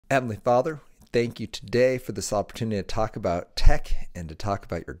Heavenly Father, thank you today for this opportunity to talk about tech and to talk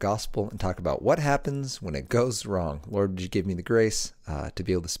about your gospel and talk about what happens when it goes wrong. Lord, would you give me the grace to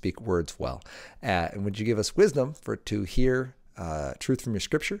be able to speak words well? And would you give us wisdom to hear truth from your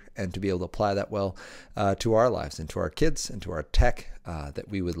scripture and to be able to apply that well to our lives and to our kids and to our tech, that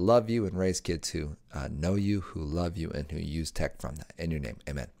we would love you and raise kids who know you, who love you, and who use tech from that. In your name,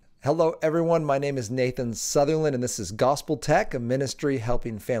 amen. Hello, everyone. My name is Nathan Sutherland, and this is Gospel Tech, a ministry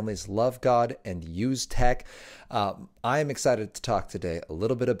helping families love God and use tech. I am excited to talk today a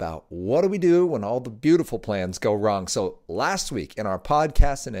little bit about what do we do when all the beautiful plans go wrong. So last week in our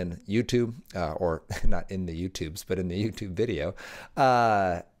podcast and in YouTube, or not in the YouTubes, but in the YouTube video,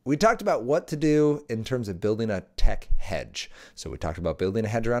 we talked about what to do in terms of building a tech hedge. So we talked about building a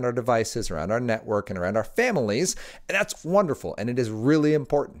hedge around our devices, around our network, and around our families. And that's wonderful. And it is really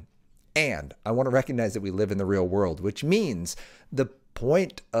important. And I want to recognize that we live in the real world, which means the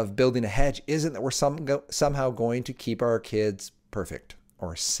point of building a hedge isn't that we're somehow going to keep our kids perfect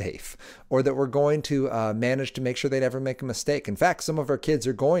or safe, or that we're going to manage to make sure they never make a mistake. In fact, some of our kids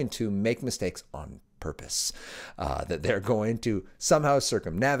are going to make mistakes on purpose, that they're going to somehow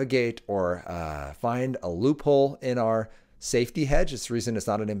circumnavigate or find a loophole in our safety hedge. It's the reason it's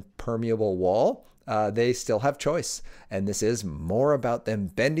not an impermeable wall. They still have choice. And this is more about them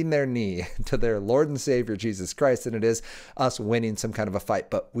bending their knee to their Lord and Savior, Jesus Christ, than it is us winning some kind of a fight.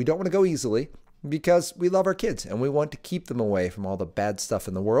 But we don't want to go easily because we love our kids and we want to keep them away from all the bad stuff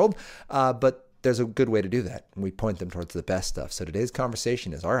in the world. But there's a good way to do that. We point them towards the best stuff. So today's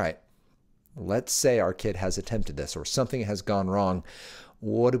conversation is, all right, let's say our kid has attempted this or something has gone wrong.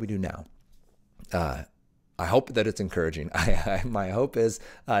 What do we do now? I hope that it's encouraging. My hope is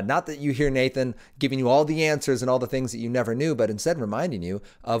not that you hear Nathan giving you all the answers and all the things that you never knew, but instead reminding you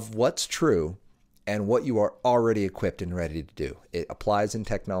of what's true and what you are already equipped and ready to do. It applies in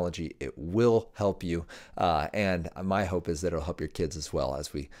technology. It will help you. And my hope is that it'll help your kids as well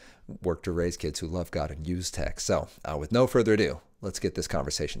as we work to raise kids who love God and use tech. So with no further ado, let's get this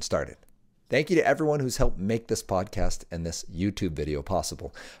conversation started. Thank you to everyone who's helped make this podcast and this YouTube video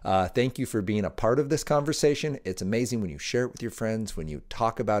possible. Thank you for being a part of this conversation. It's amazing when you share it with your friends, when you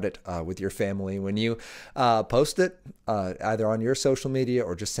talk about it with your family, when you post it either on your social media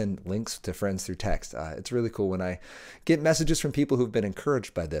or just send links to friends through text. It's really cool when I get messages from people who've been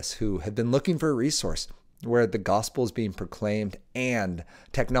encouraged by this, who have been looking for a resource where the gospel is being proclaimed and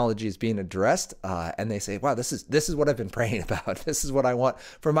technology is being addressed. And they say, wow, this is what I've been praying about. This is what I want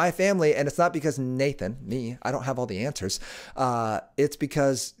for my family. And it's not because Nathan, me, I don't have all the answers. It's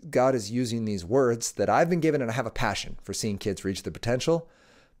because God is using these words that I've been given, and I have a passion for seeing kids reach their potential.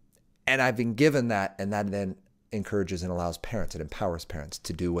 And I've been given that, and that then encourages and allows parents, it empowers parents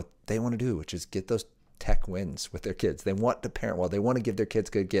to do what they want to do, which is get those tech wins with their kids. They want to parent well. They want to give their kids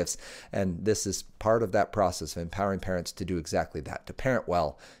good gifts. And this is part of that process of empowering parents to do exactly that, to parent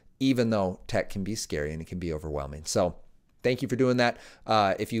well, even though tech can be scary and it can be overwhelming. So thank you for doing that.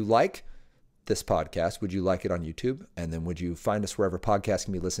 If you like this podcast, would you like it on YouTube? And then would you find us wherever podcasts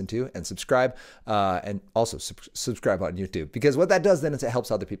can be listened to and subscribe? And also subscribe on YouTube, because what that does then is it helps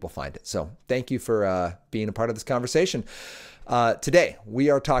other people find it. So thank you for being a part of this conversation. Today, we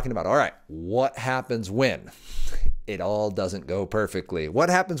are talking about, all right, what happens when it all doesn't go perfectly? What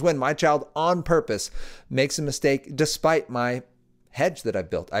happens when my child on purpose makes a mistake despite my hedge that I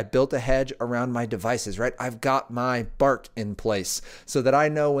built? I built a hedge around my devices, right? I've got my BART in place so that I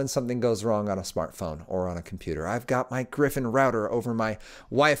know when something goes wrong on a smartphone or on a computer. I've got my Griffin router over my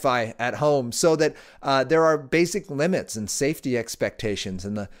Wi-Fi at home so that there are basic limits and safety expectations,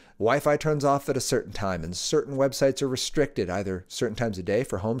 and the Wi-Fi turns off at a certain time, and certain websites are restricted, either certain times a day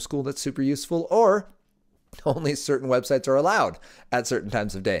for homeschool, that's super useful, or only certain websites are allowed at certain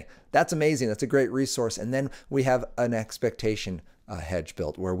times of day. That's amazing. That's a great resource. And then we have an expectation hedge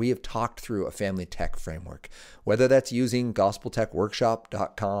built where we have talked through a family tech framework, whether that's using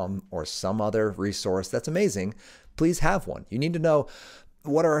gospeltechworkshop.com or some other resource. That's amazing. Please have one. You need to know,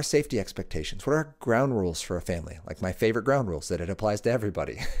 what are our safety expectations? What are our ground rules for a family? Like my favorite ground rules, that it applies to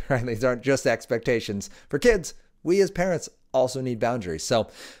everybody, right? These aren't just expectations for kids. We as parents also need boundaries. So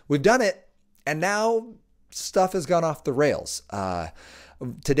we've done it, and now stuff has gone off the rails.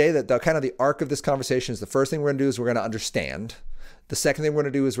 Today, the kind of the arc of this conversation is, the first thing we're going to do is we're going to understand. The second thing we're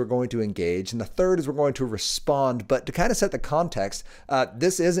going to do is we're going to engage. And the third is we're going to respond. But to kind of set the context,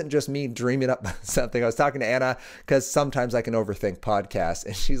 this isn't just me dreaming up something. I was talking to Anna, because sometimes I can overthink podcasts.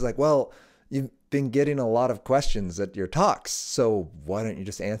 And she's like, well, you've been getting a lot of questions at your talks, so why don't you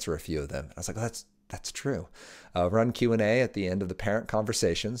just answer a few of them? I was like, well, that's true. Run Q&A at the end of the parent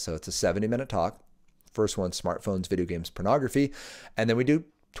conversation. So it's a 70-minute talk. First one, smartphones, video games, pornography. And then we do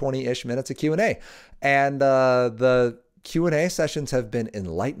 20-ish minutes of Q&A. And the Q&A sessions have been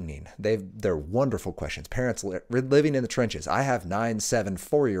enlightening. They're wonderful questions. Parents living in the trenches. I have 9, 7,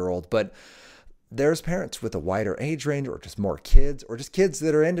 4-year-old, but there's parents with a wider age range, or just more kids, or just kids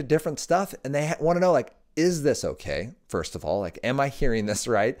that are into different stuff. And they want to know, like, is this okay? First of all, like, am I hearing this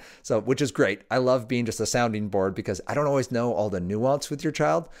right? So, which is great. I love being just a sounding board because I don't always know all the nuance with your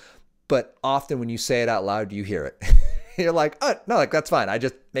child, but often when you say it out loud, you hear it. You're like, oh, no, like, that's fine.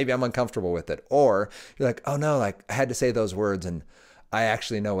 Maybe I'm uncomfortable with it. Or you're like, oh no, like, I had to say those words and I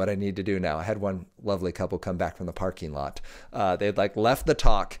actually know what I need to do now. I had one lovely couple come back from the parking lot. They'd like left the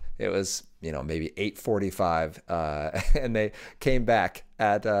talk. It was, maybe 8:45, and they came back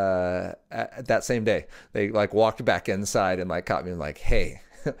at that same day. They like walked back inside and like caught me and like, hey,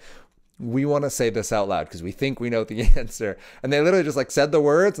 we want to say this out loud because we think we know the answer. And they literally just like said the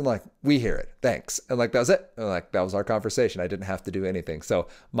words and like, we hear it. Thanks. And like, that was it. And like, that was our conversation. I didn't have to do anything. So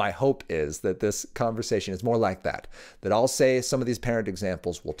my hope is that this conversation is more like that I'll say some of these parent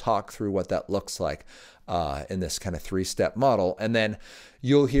examples. We'll talk through what that looks like in this kind of 3-step model. And then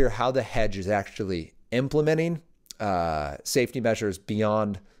you'll hear how the Hedge is actually implementing safety measures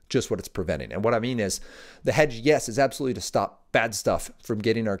beyond just what it's preventing. And what I mean is the Hedge, yes, is absolutely to stop bad stuff from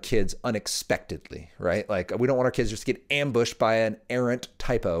getting our kids unexpectedly, right? Like, we don't want our kids just to get ambushed by an errant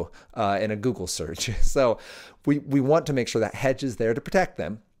typo in a Google search. So we want to make sure that Hedge is there to protect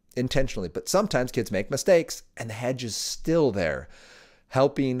them intentionally. But sometimes kids make mistakes and the Hedge is still there,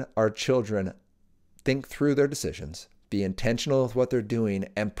 helping our children think through their decisions, be intentional with what they're doing,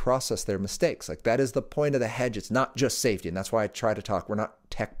 and process their mistakes. Like, that is the point of the Hedge. It's not just safety. And that's why I try to talk. We're not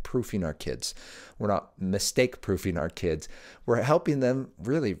tech-proofing our kids. We're not mistake-proofing our kids. We're helping them,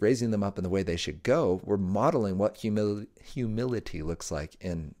 really raising them up in the way they should go. We're modeling what humility looks like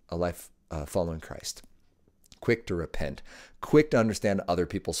in a life following Christ. Quick to repent, quick to understand other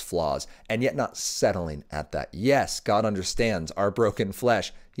people's flaws, and yet not settling at that. Yes, God understands our broken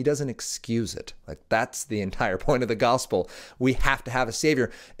flesh. He doesn't excuse it. Like, that's the entire point of the gospel. We have to have a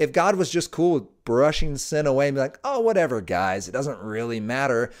savior. If God was just cool with brushing sin away and be like, oh, whatever, guys, it doesn't really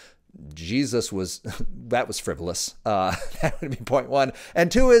matter. Jesus was, that was frivolous. That would be point one.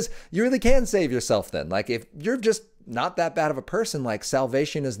 And two is, you really can save yourself then. Like, if you're just not that bad of a person, like,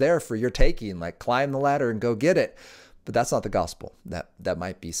 salvation is there for your taking, like, climb the ladder and go get it. But that's not the gospel. That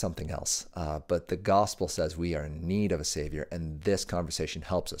might be something else. But the gospel says we are in need of a savior, and this conversation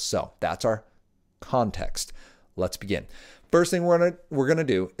helps us. So that's our context. Let's begin. First thing we're gonna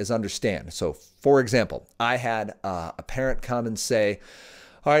do is understand. So, for example, I had a parent come and say,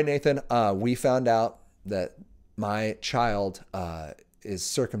 all right, Nathan, we found out that my child is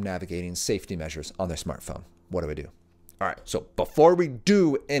circumnavigating safety measures on their smartphone. What do we do? All right, so before we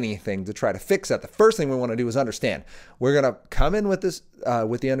do anything to try to fix that, the first thing we want to do is understand. We're going to come in with this,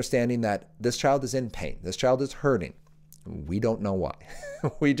 with the understanding that this child is in pain. This child is hurting. We don't know why.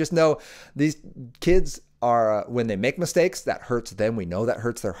 We just know these kids are, when they make mistakes, that hurts them. We know that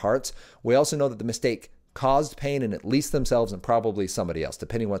hurts their hearts. We also know that the mistake caused pain in at least themselves and probably somebody else,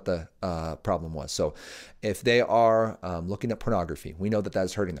 depending what the problem was. So if they are looking at pornography, we know that that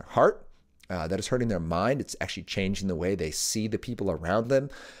is hurting their heart. That is hurting their mind. It's actually changing the way they see the people around them.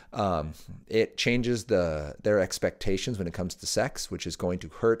 It changes their expectations when it comes to sex, which is going to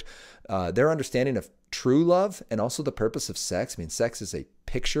hurt their understanding of true love and also the purpose of sex. I mean, sex is a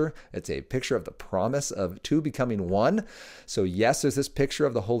picture. It's a picture of the promise of two becoming one. So yes, there's this picture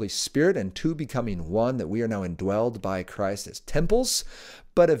of the Holy Spirit and two becoming one, that we are now indwelled by Christ as temples,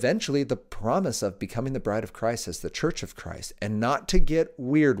 but eventually the promise of becoming the bride of Christ as the church of Christ. And not to get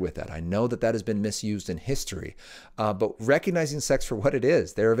weird with that. I know that that has been misused in history, but recognizing sex for what it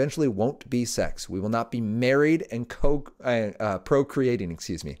is. There eventually won't be sex. We will not be married and procreating,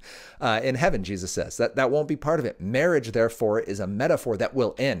 in heaven, Jesus says. That won't be part of it. Marriage, therefore, is a metaphor that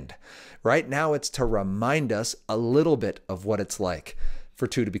will end. Right now, it's to remind us a little bit of what it's like for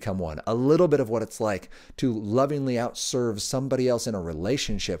two to become one, a little bit of what it's like to lovingly outserve somebody else in a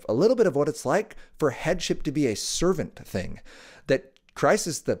relationship, a little bit of what it's like for headship to be a servant thing, that Christ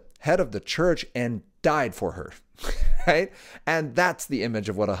is the head of the church and died for her, right? And that's the image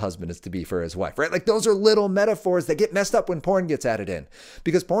of what a husband is to be for his wife, right? Like, those are little metaphors that get messed up when porn gets added in,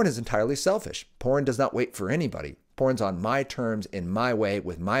 because porn is entirely selfish. Porn does not wait for anybody. Porn's on my terms, in my way,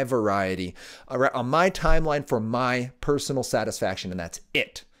 with my variety, on my timeline for my personal satisfaction, and that's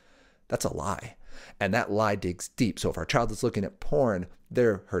it. That's a lie. And that lie digs deep. So if our child is looking at porn,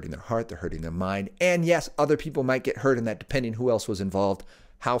 they're hurting their heart, they're hurting their mind. And yes, other people might get hurt in that, depending who else was involved,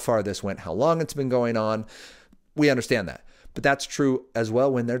 how far this went, how long it's been going on. We understand that. But that's true as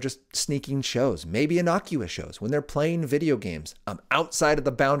well when they're just sneaking shows, maybe innocuous shows, when they're playing video games outside of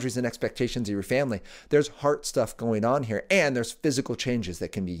the boundaries and expectations of your family. There's heart stuff going on here, and there's physical changes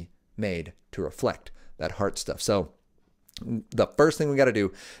that can be made to reflect that heart stuff. So the first thing we got to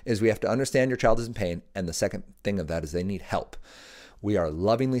do is we have to understand your child is in pain. And the second thing of that is they need help. We are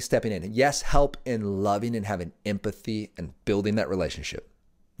lovingly stepping in. Yes, help in loving and having empathy and building that relationship.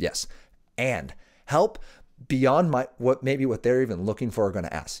 Yes. And help beyond what they're even looking for or going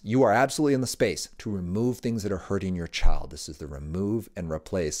to ask. You are absolutely in the space to remove things that are hurting your child. This is the remove and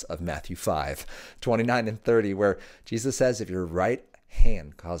replace of Matthew 5:29 and 30, where Jesus says, if your right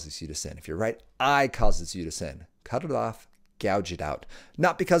hand causes you to sin, if your right eye causes you to sin, cut it off, gouge it out.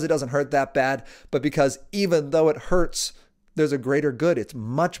 Not because it doesn't hurt that bad, but because even though it hurts, there's a greater good. It's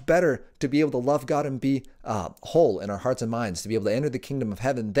much better to be able to love God and be whole in our hearts and minds, to be able to enter the kingdom of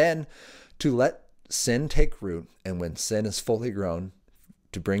heaven, than to let sin take root. And when sin is fully grown,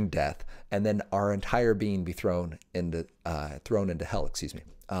 to bring death, and then our entire being be thrown into hell.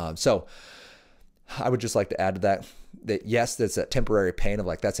 So I would just like to add to that yes, there's that temporary pain of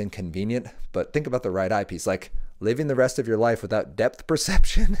like, that's inconvenient, but think about the right eye piece. Like, living the rest of your life without depth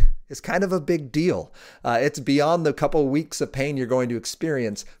perception is kind of a big deal. It's beyond the couple of weeks of pain you're going to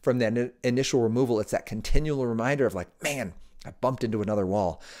experience from that initial removal. It's that continual reminder of like, man, I bumped into another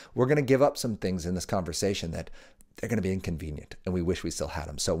wall. We're going to give up some things in this conversation that they're going to be inconvenient, and we wish we still had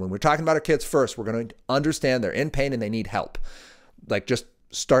them. So when we're talking about our kids first, we're going to understand they're in pain and they need help. Like, just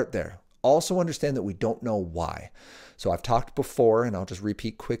start there. Also understand that we don't know why. So I've talked before, and I'll just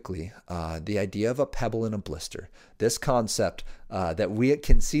repeat quickly, the idea of a pebble in a blister. This concept that we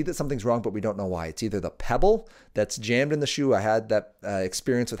can see that something's wrong, but we don't know why. It's either the pebble that's jammed in the shoe. I had that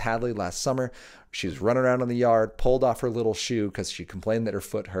experience with Hadley last summer. She was running around in the yard, pulled off her little shoe because she complained that her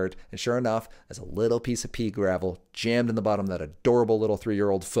foot hurt. And sure enough, there's a little piece of pea gravel jammed in the bottom of that adorable little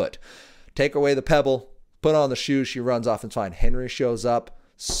 3-year-old foot. Take away the pebble, put on the shoe, she runs off and fine. Henry shows up,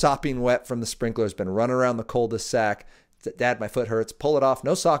 sopping wet from the sprinklers, been running around the cul-de-sac. Dad, my foot hurts. Pull it off.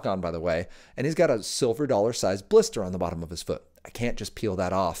 No sock on, by the way. And he's got a silver dollar-sized blister on the bottom of his foot. I can't just peel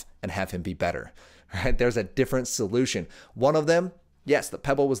that off and have him be better. Right? There's a different solution. One of them, yes, the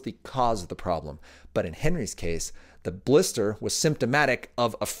pebble was the cause of the problem. But in Henry's case, the blister was symptomatic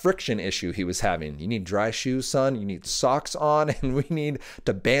of a friction issue he was having. You need dry shoes, son. You need socks on, and we need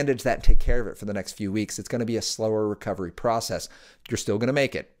to bandage that and take care of it for the next few weeks. It's going to be a slower recovery process. You're still going to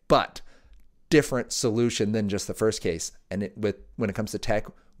make it, but different solution than just the first case. And when it comes to tech,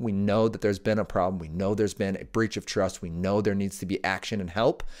 we know that there's been a problem. We know there's been a breach of trust. We know there needs to be action and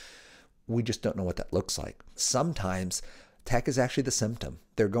help. We just don't know what that looks like. Sometimes tech is actually the symptom.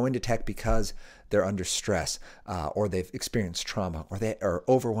 They're going to tech because they're under stress, or they've experienced trauma, or they are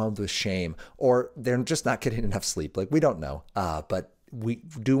overwhelmed with shame, or they're just not getting enough sleep. Like, we don't know, but we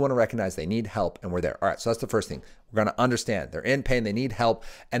do want to recognize they need help, and we're there. All right, so that's the first thing. We're going to understand they're in pain, they need help,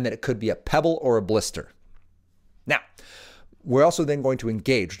 and that it could be a pebble or a blister. Now, we're also then going to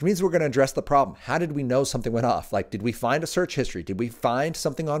engage, which means we're going to address the problem. How did we know something went off? Like, did we find a search history? Did we find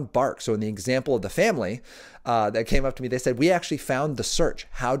something on Bark? So in the example of the family that came up to me, they said, we actually found the search.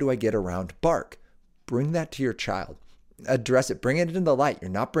 How do I get around Bark? Bring that to your child. Address it. Bring it into the light. You're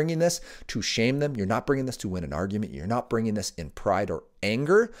not bringing this to shame them. You're not bringing this to win an argument. You're not bringing this in pride or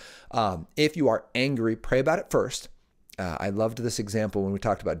anger. If you are angry, pray about it first. I loved this example when we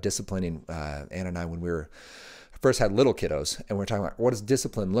talked about disciplining, Anna and I, when we first had little kiddos, and we're talking about what does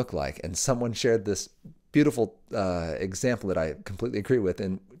discipline look like? And someone shared this beautiful example that I completely agree with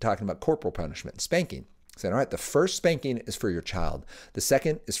in talking about corporal punishment and spanking. Saying, all right, the first spanking is for your child. The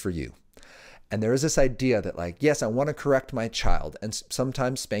second is for you. And there is this idea that, like, yes, I want to correct my child. And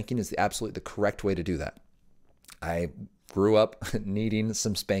sometimes spanking is absolutely the correct way to do that. I grew up needing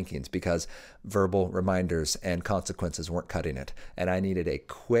some spankings because verbal reminders and consequences weren't cutting it. And I needed a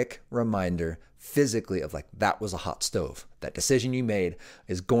quick reminder physically of, like, that was a hot stove. That decision you made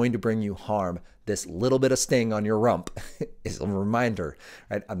is going to bring you harm. This little bit of sting on your rump is a reminder,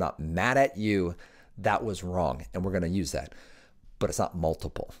 right? I'm not mad at you. That was wrong. And we're going to use that. But it's not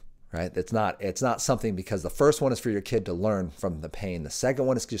multiple. Right? It's not something because the first one is for your kid to learn from the pain. The second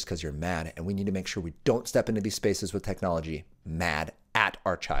one is just because you're mad, and we need to make sure we don't step into these spaces with technology mad at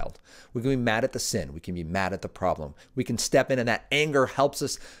our child. We can be mad at the sin. We can be mad at the problem. We can step in, and that anger helps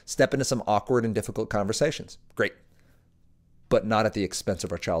us step into some awkward and difficult conversations. Great. But not at the expense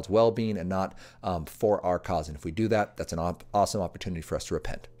of our child's well-being and not for our cause. And if we do that, that's an awesome opportunity for us to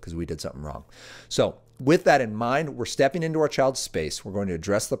repent because we did something wrong. So with that in mind, we're stepping into our child's space. We're going to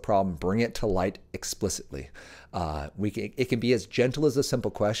address the problem, bring it to light explicitly. It can be as gentle as a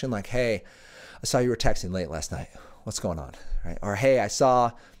simple question like, hey, I saw you were texting late last night. what's going on, right? Or, hey, I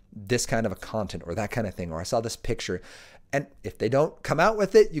saw this kind of a content or that kind of thing, or I saw this picture. And if they don't come out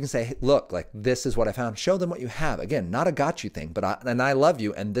with it, you can say, hey, look, like this is what I found. Show them what you have. Again, not a got you thing, but I love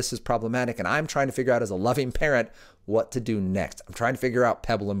you, and this is problematic, and I'm trying to figure out as a loving parent what to do next. I'm trying to figure out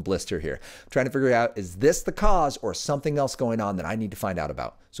pebble and blister here. I'm trying to figure out, is this the cause or something else going on that I need to find out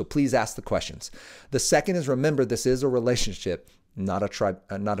about? So please ask the questions. The second is, remember, this is a relationship, not a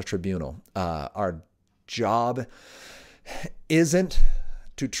tribunal. Our job isn't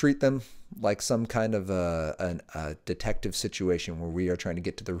to treat them like some kind of a detective situation where we are trying to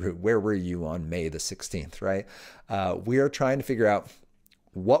get to the root. Where were you on May the 16th, right? We are trying to figure out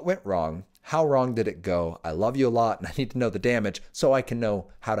what went wrong, how wrong did it go? I love you a lot, and I need to know the damage so I can know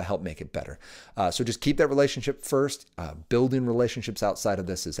how to help make it better. So just keep that relationship first. Building relationships outside of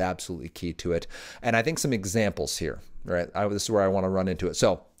this is absolutely key to it. And I think some examples here, right? This is where I want to run into it.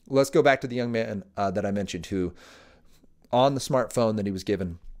 So let's go back to the young man that I mentioned who, on the smartphone that he was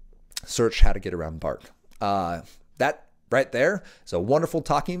given, search how to get around Bart. That right there is a wonderful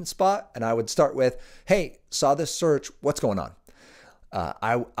talking spot. And I would start with, hey, saw this search. What's going on?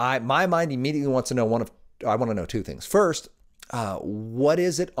 My mind immediately wants to know I want to know two things. First, what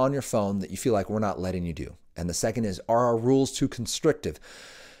is it on your phone that you feel like we're not letting you do? And the second is, are our rules too constrictive?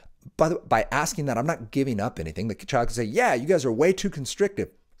 By asking that, I'm not giving up anything. The child can say, yeah, you guys are way too constrictive.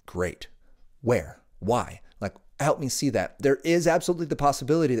 Great. Where? Why? Like, help me see that. There is absolutely the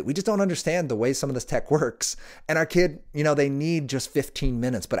possibility that we just don't understand the way some of this tech works. And our kid, they need just 15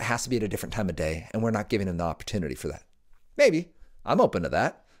 minutes, but it has to be at a different time of day. And we're not giving them the opportunity for that. Maybe. I'm open to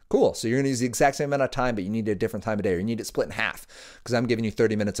that. Cool. So you're going to use the exact same amount of time, but you need a different time of day, or you need it split in half because I'm giving you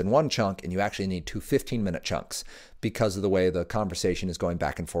 30 minutes in one chunk and you actually need two 15-minute chunks because of the way the conversation is going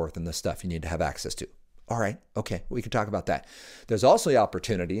back and forth and the stuff you need to have access to. All right. Okay. We can talk about that. There's also the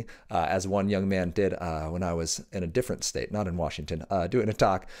opportunity, as one young man did when I was in a different state, not in Washington, doing a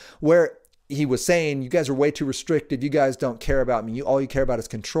talk where he was saying, you guys are way too restrictive. You guys don't care about me. All you care about is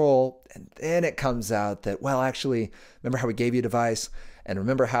control. And then it comes out that, well, actually, remember how we gave you a device? And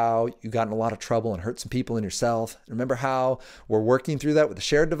remember how you got in a lot of trouble and hurt some people and yourself? Remember how we're working through that with a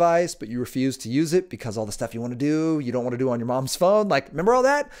shared device, but you refuse to use it because all the stuff you want to do, you don't want to do on your mom's phone? Like, remember all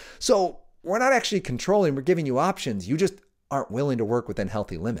that? So we're not actually controlling. We're giving you options. You just aren't willing to work within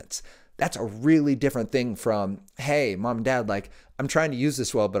healthy limits. That's a really different thing from, hey, mom and dad, like, I'm trying to use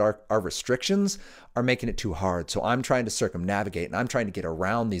this well, but our restrictions are making it too hard. So I'm trying to circumnavigate and I'm trying to get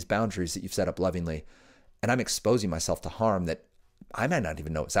around these boundaries that you've set up lovingly. And I'm exposing myself to harm that I might not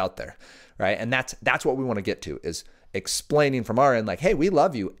even know is out there, right? And that's what we want to get to, is explaining from our end, like, hey, we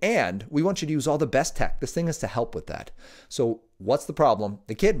love you and we want you to use all the best tech. This thing is to help with that. So what's the problem?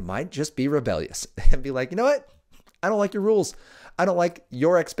 The kid might just be rebellious and be like, you know what? I don't like your rules. I don't like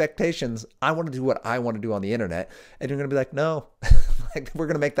your expectations. I want to do what I want to do on the internet. And you're going to be like, no, like, we're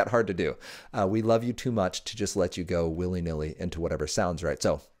going to make that hard to do. We love you too much to just let you go willy-nilly into whatever sounds right.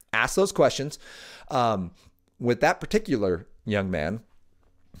 So ask those questions. With that particular young man,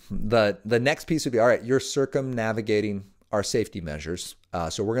 the next piece would be, all right, you're circumnavigating our safety measures.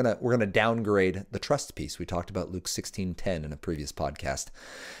 So we're gonna downgrade the trust piece. We talked about Luke 16:10 in a previous podcast,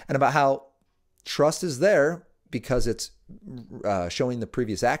 and about how trust is there because it's showing the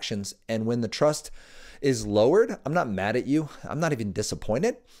previous actions. And when the trust is lowered, I'm not mad at you. I'm not even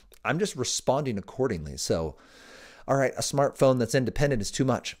disappointed. I'm just responding accordingly. So, all right, a smartphone that's independent is too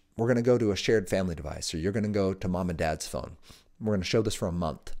much. We're going to go to a shared family device, or you're going to go to mom and dad's phone. We're going to show this for a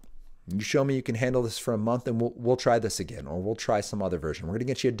month. You show me you can handle this for a month, and we'll try this again, or we'll try some other version. We're going to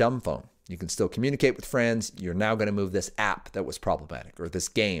get you a dumb phone. You can still communicate with friends. You're now going to move this app that was problematic, or this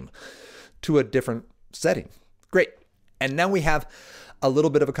game, to a different setting. Great. And now we have a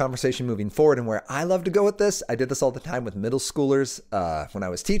little bit of a conversation moving forward, and where I love to go with this, I did this all the time with middle schoolers when I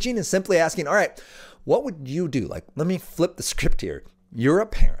was teaching, is simply asking, all right, what would you do? Like, let me flip the script here. You're a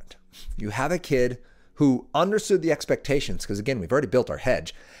parent. You have a kid who understood the expectations, because again, we've already built our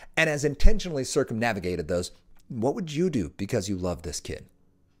hedge, and has intentionally circumnavigated those. What would you do because you love this kid?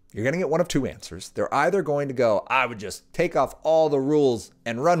 You're going to get one of two answers. They're either going to go, I would just take off all the rules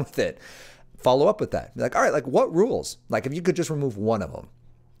and run with it. Follow up with that. Be like, all right, like, what rules? Like, if you could just remove one of them.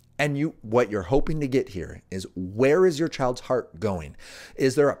 And what you're hoping to get here is, where is your child's heart going?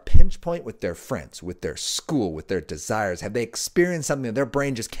 Is there a pinch point with their friends, with their school, with their desires? Have they experienced something that their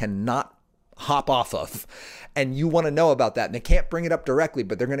brain just cannot hop off of? And you want to know about that. And they can't bring it up directly,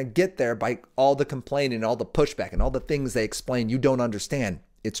 but they're going to get there by all the complaining, all the pushback, and all the things they explain you don't understand.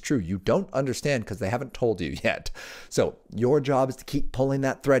 It's true. You don't understand because they haven't told you yet. So your job is to keep pulling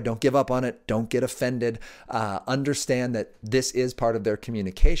that thread. Don't give up on it. Don't get offended. Understand that this is part of their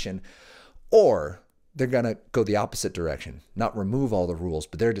communication. Or they're going to go the opposite direction, not remove all the rules,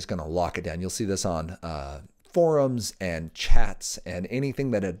 but they're just going to lock it down. You'll see this on forums and chats and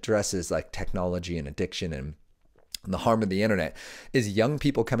anything that addresses like technology and addiction and the harm of the internet, is young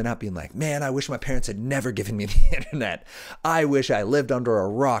people coming out being like, man, I wish my parents had never given me the internet. I wish I lived under a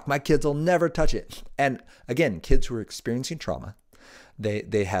rock. My kids will never touch it. And again, kids who are experiencing trauma,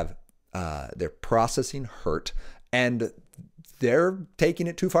 they have, they're processing hurt, and they're taking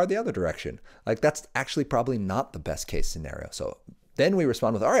it too far the other direction. Like, that's actually probably not the best case scenario. So then we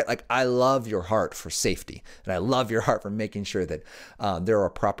respond with, all right, like, I love your heart for safety, and I love your heart for making sure that there are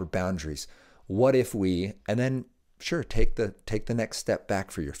proper boundaries. What if we, and then sure, take the next step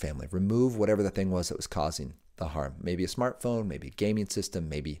back for your family. Remove whatever the thing was that was causing the harm. Maybe a smartphone, maybe a gaming system,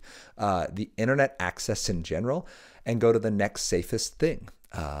 maybe the internet access in general, and go to the next safest thing.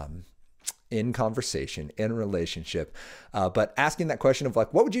 In conversation, in relationship, but asking that question of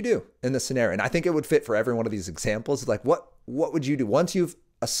like, what would you do in this scenario? And I think it would fit for every one of these examples. Like, what would you do once you've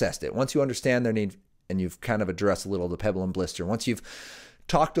assessed it, once you understand their need, and you've kind of addressed a little the pebble and blister, once you've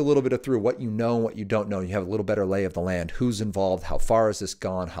talked a little bit through what you know and what you don't know, you have a little better lay of the land, who's involved, how far has this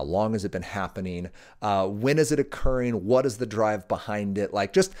gone, how long has it been happening, when is it occurring, what is the drive behind it,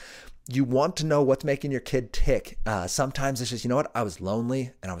 like, just, you want to know what's making your kid tick. Sometimes it's just, you know what, I was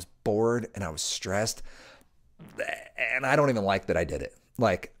lonely and I was bored and I was stressed, and I don't even like that I did it.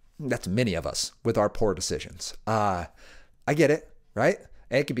 Like, that's many of us with our poor decisions. I get it, right?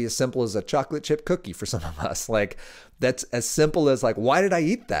 And it could be as simple as a chocolate chip cookie for some of us. Like, that's as simple as like, why did I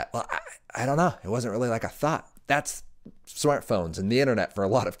eat that? Well, I don't know. It wasn't really like I thought. That's smartphones and the internet for a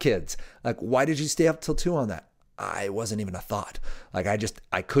lot of kids. Like, why did you stay up till 2 on that? I wasn't even a thought. Like,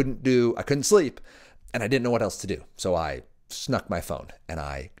 I couldn't sleep, and I didn't know what else to do. So I snuck my phone and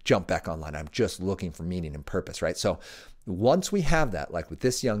I jumped back online. I'm just looking for meaning and purpose, right? So once we have that, like with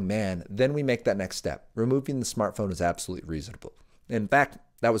this young man, then we make that next step. Removing the smartphone is absolutely reasonable. In fact,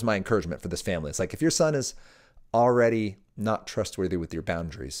 that was my encouragement for this family. It's like, if your son is already not trustworthy with your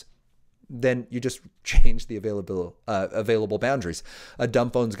boundaries, then you just change the available boundaries. A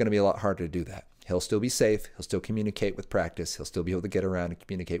dumb phone is going to be a lot harder to do that. He'll still be safe. He'll still communicate with practice. He'll still be able to get around and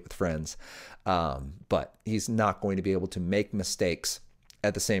communicate with friends. But he's not going to be able to make mistakes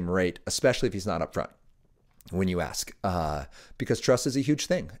at the same rate, especially if he's not upfront when you ask, because trust is a huge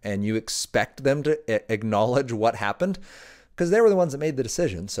thing, and you expect them to acknowledge what happened, because they were the ones that made the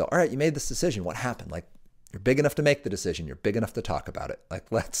decision. So, all right, you made this decision. What happened? Like, you're big enough to make the decision. You're big enough to talk about it. Like,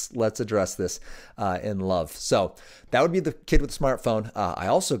 let's address this in love. So that would be the kid with the smartphone. I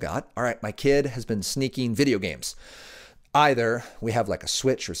also got, all right, my kid has been sneaking video games. Either we have like a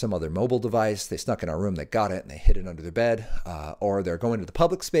Switch or some other mobile device. They snuck in our room, they got it, and they hid it under their bed. Or they're going to the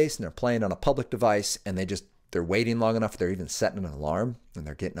public space and they're playing on a public device, and they're waiting long enough. They're even setting an alarm, and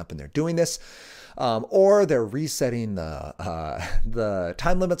they're getting up and they're doing this. Or they're resetting the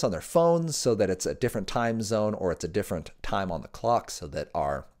time limits on their phones so that it's a different time zone, or it's a different time on the clock, so that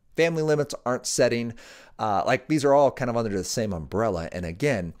our family limits aren't setting. Like, these are all kind of under the same umbrella. And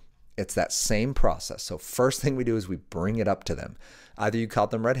again, it's that same process. So first thing we do is we bring it up to them. Either you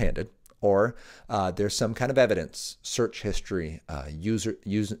caught them red-handed, or there's some kind of evidence, search history,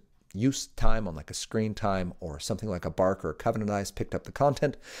 use time on like a screen time, or something like a Bark or a Covenant Eyes picked up the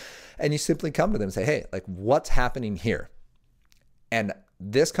content, and you simply come to them and say, hey, like, what's happening here? And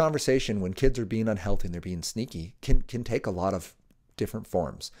this conversation, when kids are being unhealthy and they're being sneaky, can take a lot of different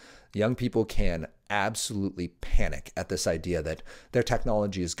forms. Young people can absolutely panic at this idea that their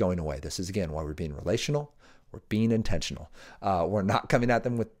technology is going away. This is, again, why we're being relational. We're being intentional. We're not coming at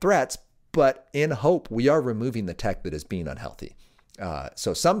them with threats, but in hope, we are removing the tech that is being unhealthy.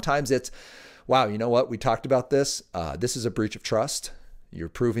 So sometimes it's, wow, you know what? We talked about this. This is a breach of trust. You're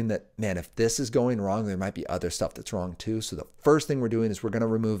proving that, man, if this is going wrong, there might be other stuff that's wrong too. So the first thing we're doing is we're going to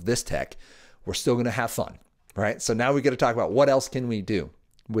remove this tech. We're still going to have fun, right? So now we got to talk about what else can we do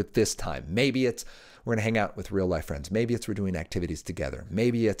with this time. Maybe it's we're going to hang out with real life friends. Maybe it's we're doing activities together.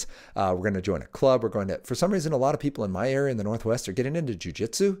 Maybe it's we're going to join a club. We're going to, for some reason, a lot of people in my area in the Northwest are getting into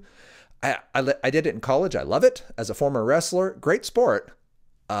jujitsu. I did it in college. I love it. As a former wrestler, great sport.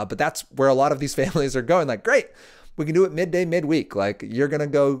 But that's where a lot of these families are going. Like, great, we can do it midday, midweek. Like, you're going to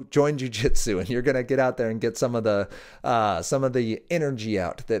go join jujitsu, and you're going to get out there and get some of the energy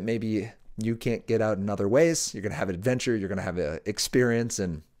out that maybe you can't get out in other ways. You're going to have adventure. You're going to have an experience,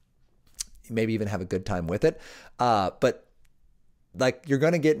 and maybe even have a good time with it. But like, you're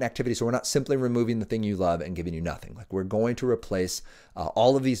going to get an activity. So we're not simply removing the thing you love and giving you nothing. Like, we're going to replace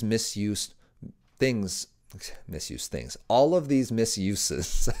all of these misused things misuse things. All of these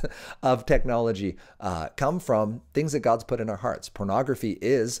misuses of technology come from things that God's put in our hearts. Pornography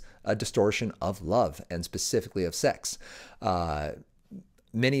is a distortion of love, and specifically of sex.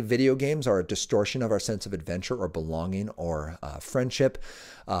 Many video games are a distortion of our sense of adventure or belonging or friendship,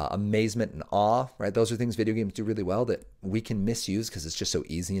 amazement and awe, right? Those are things video games do really well that we can misuse because it's just so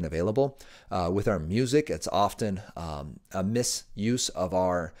easy and available. With our music, it's often a misuse of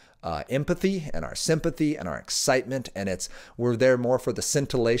our empathy and our sympathy and our excitement, and we're there more for the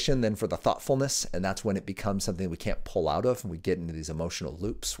scintillation than for the thoughtfulness, and that's when it becomes something we can't pull out of, and we get into these emotional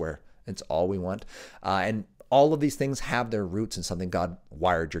loops where it's all we want. And all of these things have their roots in something God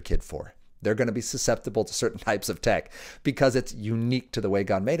wired your kid for. They're going to be susceptible to certain types of tech because it's unique to the way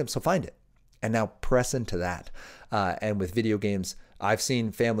God made them. So find it and now press into that. And with video games, I've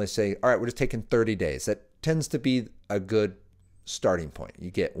seen families say, all right, we're just taking 30 days. That tends to be a good starting point. You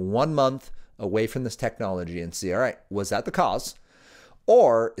get 1 month away from this technology and see, all right, was that the cause?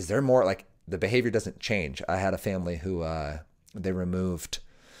 Or is there more, like the behavior doesn't change? I had a family who they removed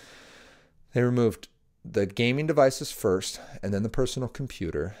the gaming devices first, and then the personal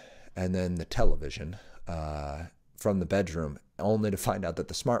computer, and then the television from the bedroom, only to find out that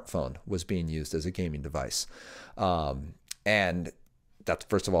the smartphone was being used as a gaming device. And that's,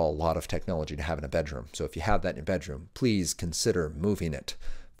 first of all, a lot of technology to have in a bedroom. So if you have that in your bedroom, please consider moving it.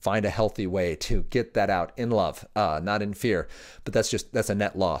 Find a healthy way to get that out in love, not in fear. But that's a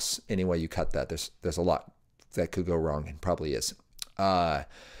net loss any way you cut that. There's a lot that could go wrong, and probably is.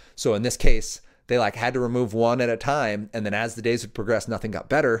 So in this case, they had to remove one at a time. And then as the days would progress, nothing got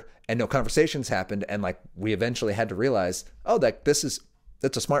better and no conversations happened. And we eventually had to realize, oh, it's a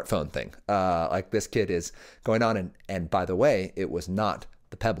smartphone thing. This kid is going on. And by the way, it was not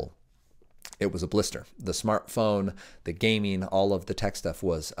the Pebble. It was a blister. The smartphone, the gaming, all of the tech stuff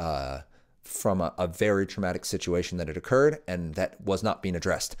was from a very traumatic situation that had occurred and that was not being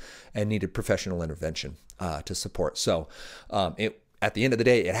addressed and needed professional intervention to support. So at the end of the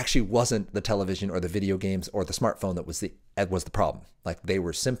day, it actually wasn't the television or the video games or the smartphone that was the problem. They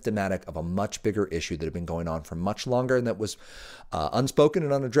were symptomatic of a much bigger issue that had been going on for much longer, and that was unspoken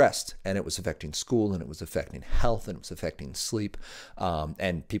and unaddressed. And it was affecting school, and it was affecting health, and it was affecting sleep.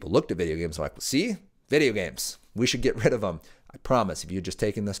 And people looked at video games like, well, see, video games, we should get rid of them. I promise, if you had just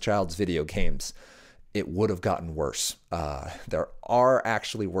taken this child's video games, it would have gotten worse. There are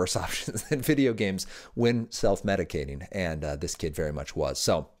actually worse options than video games when self-medicating, and this kid very much was.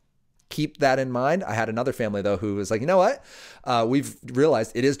 So keep that in mind. I had another family, though, who was like, you know what? We've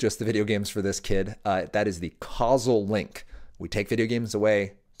realized it is just the video games for this kid. That is the causal link. We take video games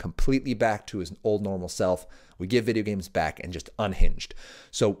away, completely back to his old normal self. We give video games back and just unhinged.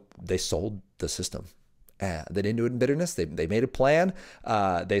 So they sold the system. They didn't do it in bitterness. They made a plan.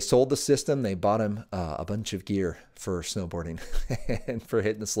 They sold the system. They bought him a bunch of gear for snowboarding and for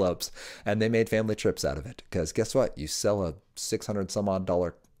hitting the slopes. And they made family trips out of it. Because guess what? You sell a $600 some odd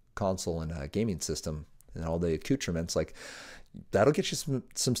console and a gaming system and all the accoutrements, that'll get you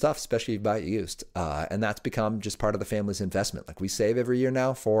some stuff, especially if you buy it used. And that's become just part of the family's investment. We save every year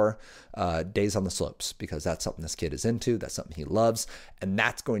now for days on the slopes, because that's something this kid is into. That's something he loves. And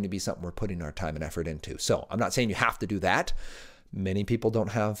that's going to be something we're putting our time and effort into. So I'm not saying you have to do that. Many people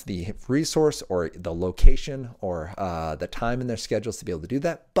don't have the resource or the location or the time in their schedules to be able to do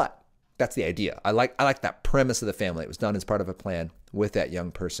that. But that's the idea. I like that premise of the family. It was done as part of a plan with that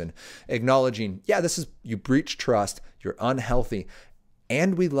young person, acknowledging, yeah, you breach trust, you're unhealthy,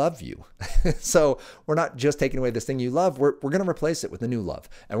 and we love you. So we're not just taking away this thing you love. We're going to replace it with a new love,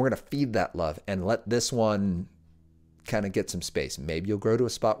 and we're going to feed that love and let this one kind of get some space. Maybe you'll grow to a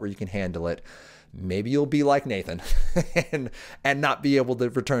spot where you can handle it. Maybe you'll be like Nathan and not be able to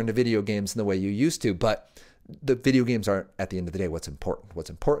return to video games in the way you used to, but the video games aren't, at the end of the day, what's important. What's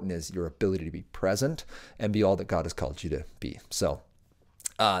important is your ability to be present and be all that God has called you to be. So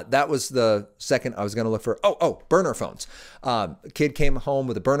that was the second I was going to look for. Burner phones. A kid came home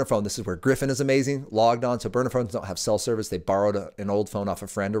with a burner phone. This is where Griffin is amazing. Logged on. So burner phones don't have cell service. They borrowed an old phone off a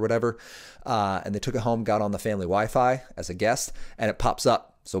friend or whatever. And they took it home, got on the family Wi-Fi as a guest, and it pops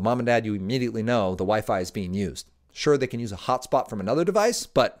up. So mom and dad, you immediately know the Wi-Fi is being used. Sure, they can use a hotspot from another device,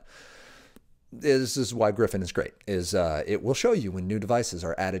 but this is why Griffin is great, it will show you when new devices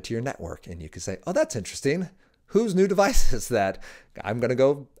are added to your network. And you can say, oh, that's interesting. Whose new device is that? I'm going to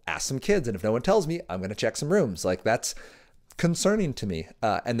go ask some kids. And if no one tells me, I'm going to check some rooms. That's concerning to me.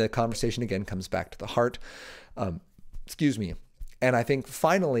 And the conversation again comes back to the heart. Excuse me. And I think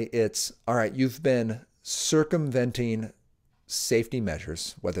finally it's, all right, you've been circumventing safety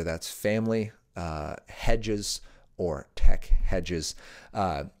measures, whether that's family, hedges, or tech hedges.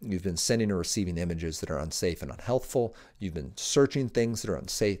 You've been sending or receiving images that are unsafe and unhealthful. You've been searching things that are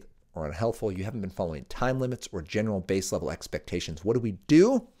unsafe or unhealthful. You haven't been following time limits or general base level expectations. What do we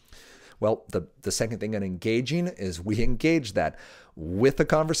do? Well, the second thing in engaging is we engage that with a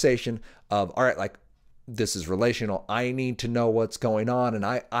conversation of, all right, like, this is relational. I need to know what's going on. And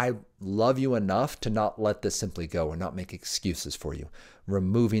I love you enough to not let this simply go or not make excuses for you.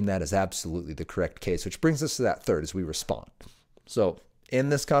 Removing that is absolutely the correct case, which brings us to that third as we respond. So in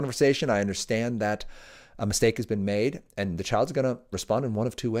this conversation, I understand that a mistake has been made, and the child's going to respond in one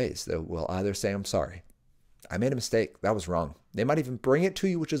of two ways. They will either say, I'm sorry. I made a mistake. That was wrong. They might even bring it to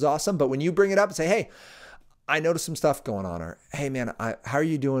you, which is awesome. But when you bring it up and say, hey, I noticed some stuff going on, or hey man, how are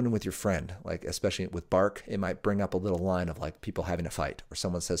you doing with your friend? Like, especially with bark, it might bring up a little line of like people having a fight, or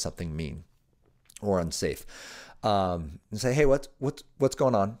someone says something mean or unsafe. And say, hey, what's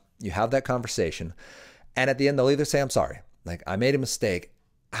going on? You have that conversation. And at the end, they'll either say, I'm sorry. Like, I made a mistake.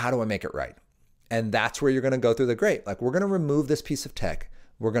 How do I make it right? And that's where you're going to go through the great. Like, we're going to remove this piece of tech.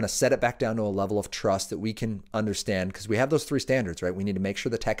 We're going to set it back down to a level of trust that we can understand, because we have those three standards, right? We need to make sure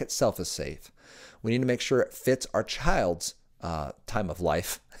the tech itself is safe. We need to make sure it fits our child's time of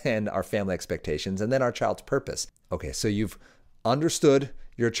life and our family expectations, and then our child's purpose. Okay, so you've understood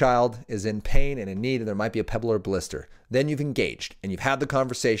your child is in pain and in need, and there might be a pebble or blister. Then you've engaged and you've had the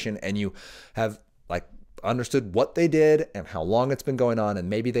conversation, and you have like understood what they did and how long it's been going on. And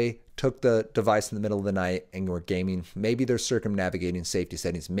maybe they took the device in the middle of the night and were gaming. Maybe they're circumnavigating safety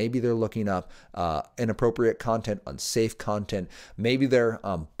settings. Maybe they're looking up inappropriate content, unsafe content. Maybe they're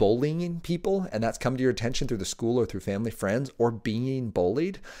bullying people, and that's come to your attention through the school or through family, friends, or being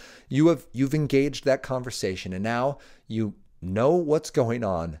bullied. You've engaged that conversation, and now you know what's going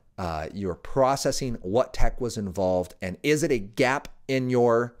on. You're processing what tech was involved, and is it a gap in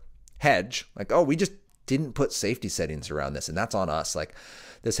your hedge? Like, oh, we just didn't put safety settings around this, and that's on us. Like,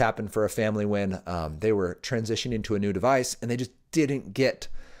 this happened for a family when they were transitioning to a new device, and they just didn't get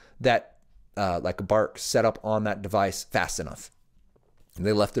that like a bark set up on that device fast enough. And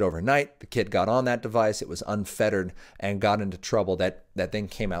they left it overnight. The kid got on that device. It was unfettered and got into trouble that then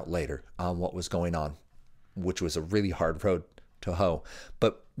came out later on what was going on, which was a really hard road to hoe.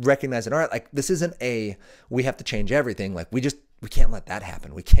 But recognizing, all right, like, this isn't we have to change everything. Like, we can't let that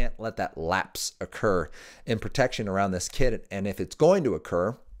happen. We can't let that lapse occur in protection around this kid. And if it's going to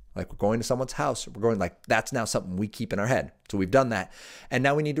occur, like we're going to someone's house, that's now something we keep in our head. So we've done that. And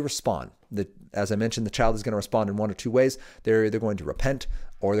now we need to respond. As I mentioned, the child is going to respond in one or two ways. They're either going to repent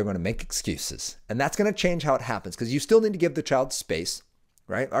or they're going to make excuses. And that's going to change how it happens, because you still need to give the child space,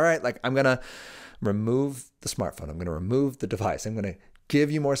 right? All right, like, I'm going to remove the smartphone. I'm going to remove the device. I'm going to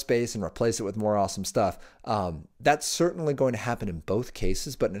give you more space and replace it with more awesome stuff. That's certainly going to happen in both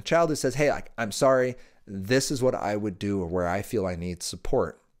cases. But in a child who says, hey, I'm sorry, this is what I would do, or where I feel I need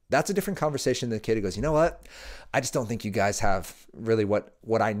support, that's a different conversation than the kid who goes, you know what? I just don't think you guys have really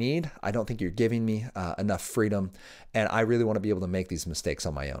what I need. I don't think you're giving me enough freedom, and I really want to be able to make these mistakes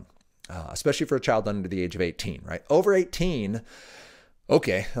on my own, especially for a child under the age of 18, right? Over 18,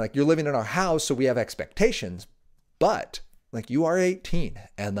 okay, like, you're living in our house, so we have expectations, but like, you are 18,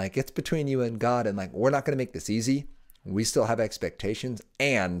 and like, it's between you and God, and like, we're not going to make this easy. We still have expectations,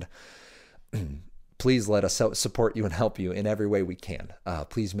 and please let us support you and help you in every way we can.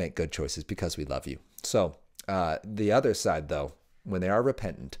 Please make good choices because we love you. So the other side, though, when they are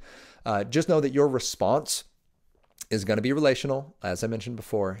repentant, just know that your response is going to be relational, as I mentioned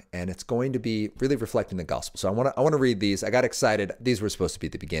before, and it's going to be really reflecting the gospel. So I want to read these. I got excited. These were supposed to be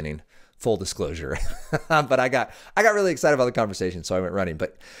the beginning, full disclosure, but I got really excited about the conversation, so I went running.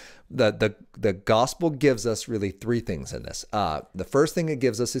 But the gospel gives us really three things in this. The first thing it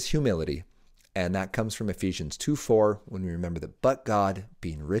gives us is humility, and that comes from Ephesians 2:4, when we remember that, but God,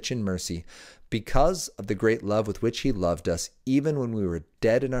 being rich in mercy, because of the great love with which he loved us, even when we were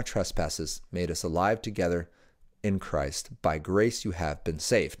dead in our trespasses, made us alive together in Christ. By grace you have been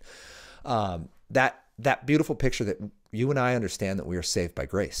saved. That beautiful picture that you and I understand that we are saved by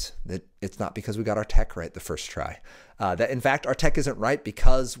grace, that it's not because we got our tech right the first try. That in fact, our tech isn't right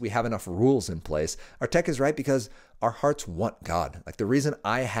because we have enough rules in place. Our tech is right because our hearts want God. Like, the reason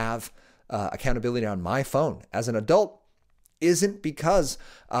I have accountability on my phone as an adult isn't because,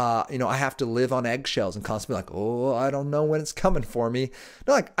 I have to live on eggshells and constantly like, oh, I don't know when it's coming for me.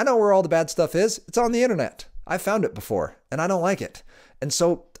 No, like, I know where all the bad stuff is. It's on the internet. I found it before and I don't like it. And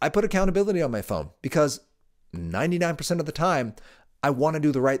so I put accountability on my phone because 99% of the time I want to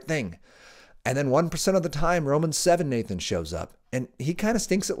do the right thing. And then 1% of the time, Romans 7, Nathan shows up and he kind of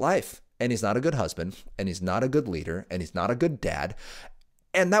stinks at life, and he's not a good husband, and he's not a good leader, and he's not a good dad.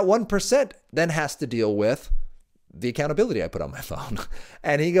 And that 1% then has to deal with the accountability I put on my phone.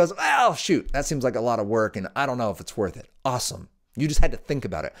 And he goes, oh, shoot, that seems like a lot of work and I don't know if it's worth it. Awesome. You just had to think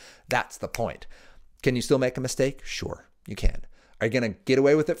about it. That's the point. Can you still make a mistake? Sure, you can. Are you going to get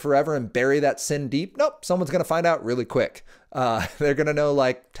away with it forever and bury that sin deep? Nope. Someone's going to find out really quick. They're going to know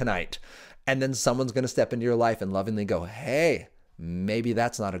like tonight. And then someone's going to step into your life and lovingly go, hey, maybe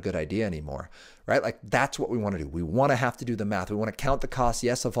that's not a good idea anymore, right? Like that's what we want to do. We want to have to do the math. We want to count the cost,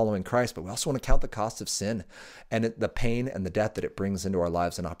 yes, of following Christ, but we also want to count the cost of sin and the pain and the death that it brings into our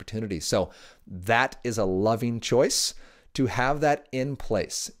lives and opportunities. So that is a loving choice to have that in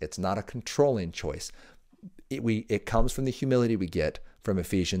place. It's not a controlling choice. It comes from the humility we get from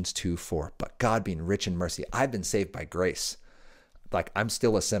Ephesians 2:4. But God being rich in mercy, I've been saved by grace. Like I'm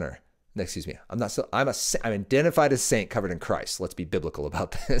still a sinner. Excuse me. I'm identified as a saint covered in Christ. Let's be biblical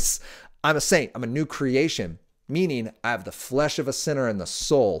about this. I'm a saint. I'm a new creation, meaning I have the flesh of a sinner and the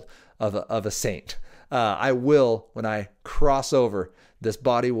soul of a saint. I will, when I cross over, this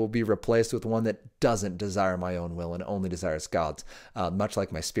body will be replaced with one that doesn't desire my own will and only desires God's, much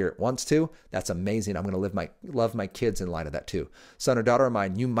like my spirit wants to. That's amazing. I'm going to love my kids in light of that too. Son or daughter of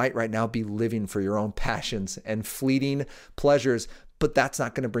mine, you might right now be living for your own passions and fleeting pleasures, but that's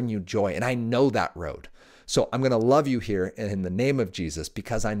not going to bring you joy. And I know that road. So I'm going to love you here in the name of Jesus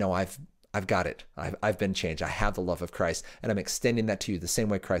because I know I've got it. I've been changed. I have the love of Christ, and I'm extending that to you the same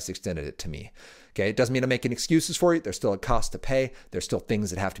way Christ extended it to me. Okay, it doesn't mean I'm making excuses for you. There's still a cost to pay. There's still things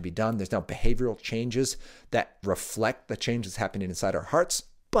that have to be done. There's now behavioral changes that reflect the changes happening inside our hearts,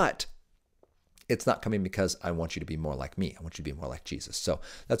 but it's not coming because I want you to be more like me. I want you to be more like Jesus. So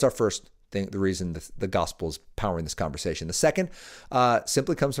that's our first thing, the reason the gospel is powering this conversation. The second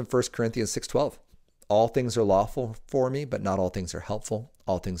simply comes from 1 Corinthians 6:12. All things are lawful for me, but not all things are helpful.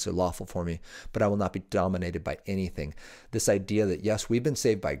 All things are lawful for me, but I will not be dominated by anything. This idea that, yes, we've been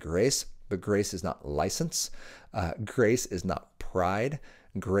saved by grace, but grace is not license. Grace is not pride.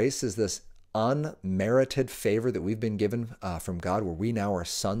 Grace is this unmerited favor that we've been given from God, where we now are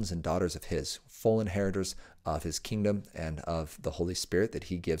sons and daughters of His, full inheritors of His kingdom and of the Holy Spirit that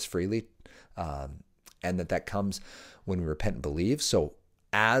He gives freely, and that comes when we repent and believe. So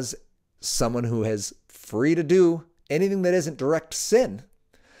as someone who is free to do anything that isn't direct sin,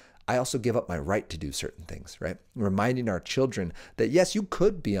 I also give up my right to do certain things, right? Reminding our children that, yes, you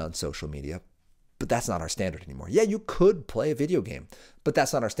could be on social media, but that's not our standard anymore. Yeah, you could play a video game, but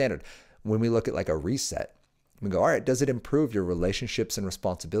that's not our standard. When we look at like a reset, we go, all right, does it improve your relationships and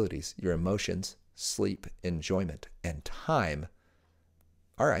responsibilities, your emotions, sleep, enjoyment, and time?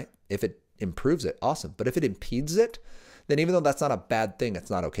 All right, if it improves it, awesome. But if it impedes it, then even though that's not a bad thing,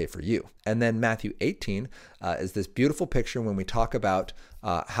 it's not okay for you. And then Matthew 18 is this beautiful picture when we talk about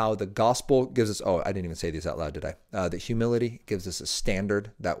how the gospel gives us, I didn't even say these out loud, did I? The humility gives us a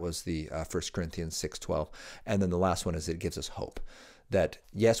standard. That was the 1 Corinthians 6:12. And then the last one is it gives us hope. That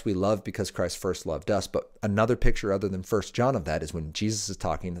yes, we love because Christ first loved us, but another picture other than 1 John of that is when Jesus is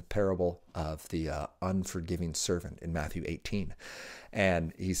talking the parable of the unforgiving servant in Matthew 18.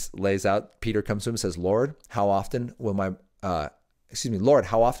 And he lays out, Peter comes to him and says, Lord, how often will my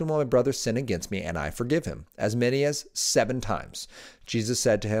brother sin against me and I forgive him? As many as 7 times. Jesus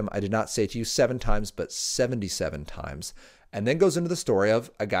said to him, I did not say to you 7 times, but 77 times. And then goes into the story of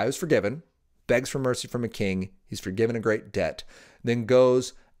a guy who's forgiven, begs for mercy from a king. He's forgiven a great debt, then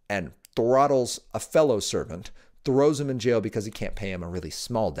goes and throttles a fellow servant, throws him in jail because he can't pay him a really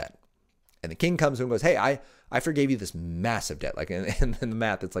small debt. And the king comes to him and goes, hey, I forgave you this massive debt. Like in the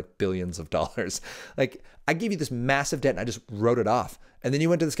math, it's like billions of dollars. Like I gave you this massive debt and I just wrote it off. And then you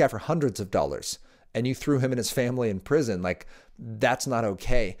went to this guy for hundreds of dollars and you threw him and his family in prison. Like that's not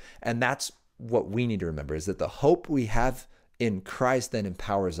okay. And that's what we need to remember, is that the hope we have in Christ then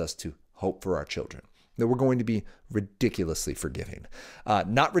empowers us to hope for our children, that we're going to be ridiculously forgiving,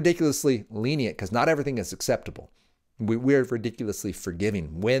 not ridiculously lenient, because not everything is acceptable. We're ridiculously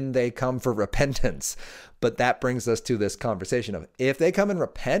forgiving when they come for repentance. But that brings us to this conversation of, if they come and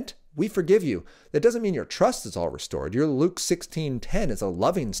repent, we forgive you. That doesn't mean your trust is all restored. Your Luke 16:10 is a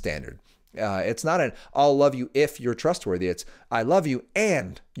loving standard. It's not an I'll love you if you're trustworthy. It's I love you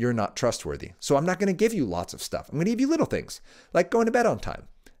and you're not trustworthy. So I'm not going to give you lots of stuff. I'm going to give you little things like going to bed on time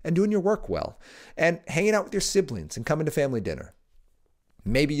and doing your work well and hanging out with your siblings and coming to family dinner.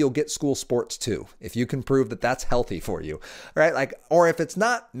 Maybe you'll get school sports too, if you can prove that that's healthy for you, right? Like, or if it's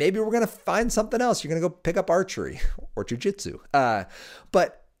not, maybe we're going to find something else. You're going to go pick up archery or jujitsu.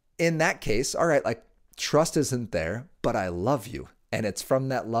 But in that case, all right, like trust isn't there, but I love you. And it's from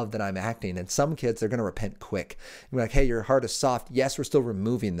that love that I'm acting. And some kids, they're going to repent quick. You're like, hey, your heart is soft. Yes, we're still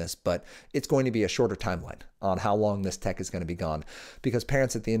removing this, but it's going to be a shorter timeline on how long this tech is going to be gone. Because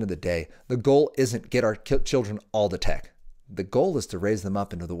parents, at the end of the day, the goal isn't get our children all the tech. The goal is to raise them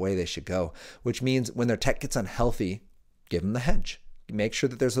up into the way they should go, which means when their tech gets unhealthy, give them the hedge. Make sure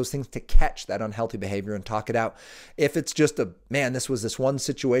that there's those things to catch that unhealthy behavior and talk it out. If it's just man, this was this one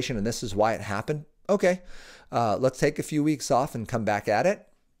situation and this is why it happened. Okay, let's take a few weeks off and come back at it.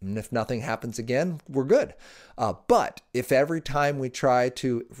 And if nothing happens again, we're good. But if every time we try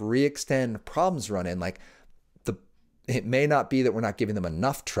to re-extend, problems run in, it may not be that we're not giving them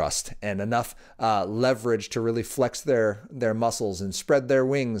enough trust and enough leverage to really flex their muscles and spread their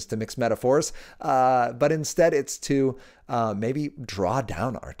wings, to mix metaphors. But instead it's to maybe draw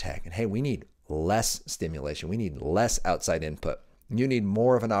down our tech. And hey, we need less stimulation. We need less outside input. You need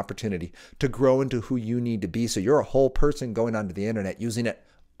more of an opportunity to grow into who you need to be. So you're a whole person going onto the internet, using it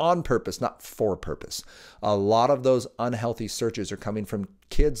on purpose, not for purpose. A lot of those unhealthy searches are coming from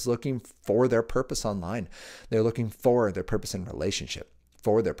kids looking for their purpose online. They're looking for their purpose in relationship,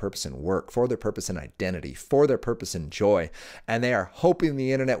 for their purpose in work, for their purpose in identity, for their purpose in joy. And they are hoping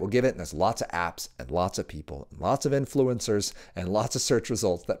the internet will give it. And there's lots of apps and lots of people and lots of influencers and lots of search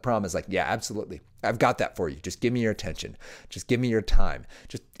results that promise like, yeah, absolutely, I've got that for you. Just give me your attention. Just give me your time.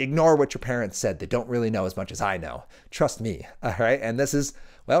 Just ignore what your parents said. They don't really know as much as I know. Trust me. All right. And this is,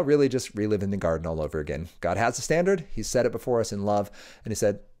 well, really just reliving the garden all over again. God has a standard. He set it before us in love. And he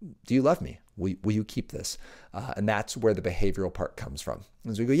said, do you love me? Will you keep this? And that's where the behavioral part comes from.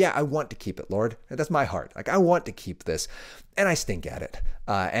 As we go, yeah, I want to keep it, Lord. That's my heart. Like, I want to keep this. And I stink at it.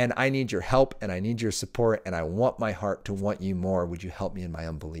 And I need your help and I need your support. And I want my heart to want you more. Would you help me in my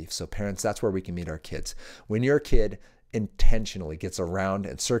unbelief? So parents, that's where we can meet our kids. When your kid intentionally gets around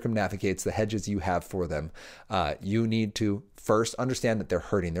and circumnavigates the hedges you have for them, you need to first understand that they're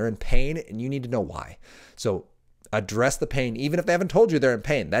hurting. They're in pain and you need to know why. So address the pain, even if they haven't told you they're in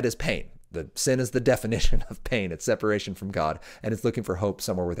pain. That is pain. The sin is the definition of pain. It's separation from God, and it's looking for hope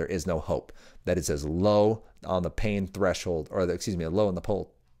somewhere where there is no hope. That is as low on the pain threshold, or low on the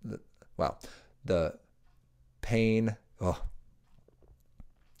pole. Wow. The pain,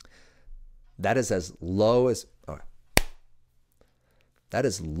 that is as low as, that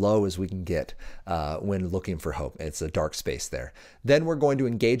is low as we can get when looking for hope. It's a dark space there. Then we're going to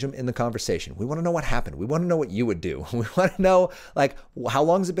engage them in the conversation. We want to know what happened. We want to know what you would do. We want to know, like, how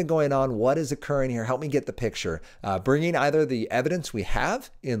long has it been going on? What is occurring here? Help me get the picture. Bringing either the evidence we have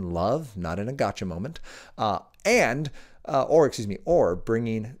in love, not in a gotcha moment, or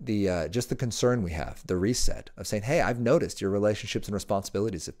bringing the just the concern we have, the reset of saying, hey, I've noticed your relationships and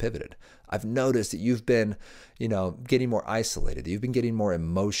responsibilities have pivoted. I've noticed that you've been, getting more isolated, that you've been getting more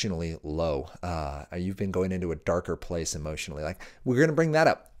emotionally low. You've been going into a darker place emotionally. Like, we're going to bring that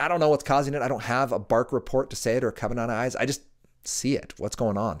up. I don't know what's causing it. I don't have a bark report to say it or a covenant on eyes. I just see it. What's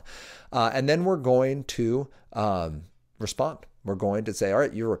going on? And then we're going to respond. We're going to say, all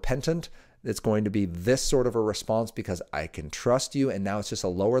right, you're repentant. It's going to be this sort of a response because I can trust you. And now it's just a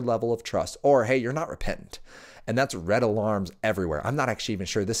lower level of trust. Or, hey, you're not repentant. And that's red alarms everywhere. I'm not actually even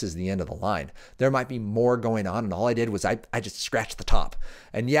sure this is the end of the line. There might be more going on. And all I did was I just scratched the top.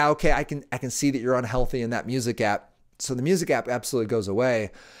 And yeah, okay, I can see that you're unhealthy in that music app. So the music app absolutely goes away.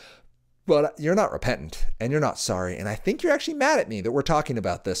 But you're not repentant and you're not sorry. And I think you're actually mad at me that we're talking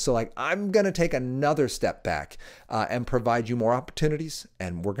about this. So I'm going to take another step back and provide you more opportunities.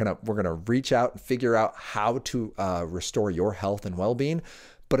 And we're going to reach out and figure out how to restore your health and well-being,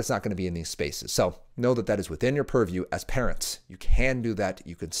 but it's not going to be in these spaces. So know that is within your purview as parents. You can do that.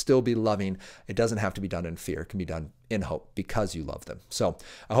 You can still be loving. It doesn't have to be done in fear. It can be done in hope because you love them. So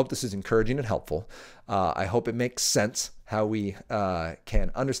I hope this is encouraging and helpful. I hope it makes sense how we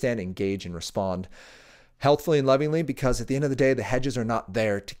can understand, engage, and respond healthfully and lovingly, because at the end of the day, the hedges are not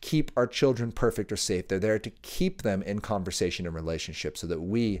there to keep our children perfect or safe. They're there to keep them in conversation and relationship so that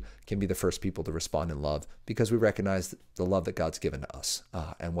we can be the first people to respond in love, because we recognize the love that God's given to us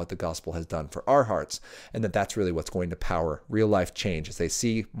and what the gospel has done for our hearts, and that's really what's going to power real life change. As they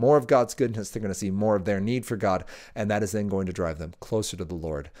see more of God's goodness, they're going to see more of their need for God, and that is then going to drive them closer to the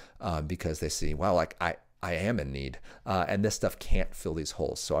Lord because they see, wow, I am in need, and this stuff can't fill these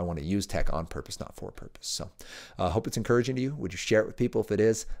holes. So I want to use tech on purpose, not for purpose. So I hope it's encouraging to you. Would you share it with people if it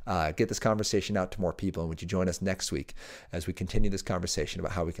is? Get this conversation out to more people. And would you join us next week as we continue this conversation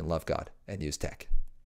about how we can love God and use tech?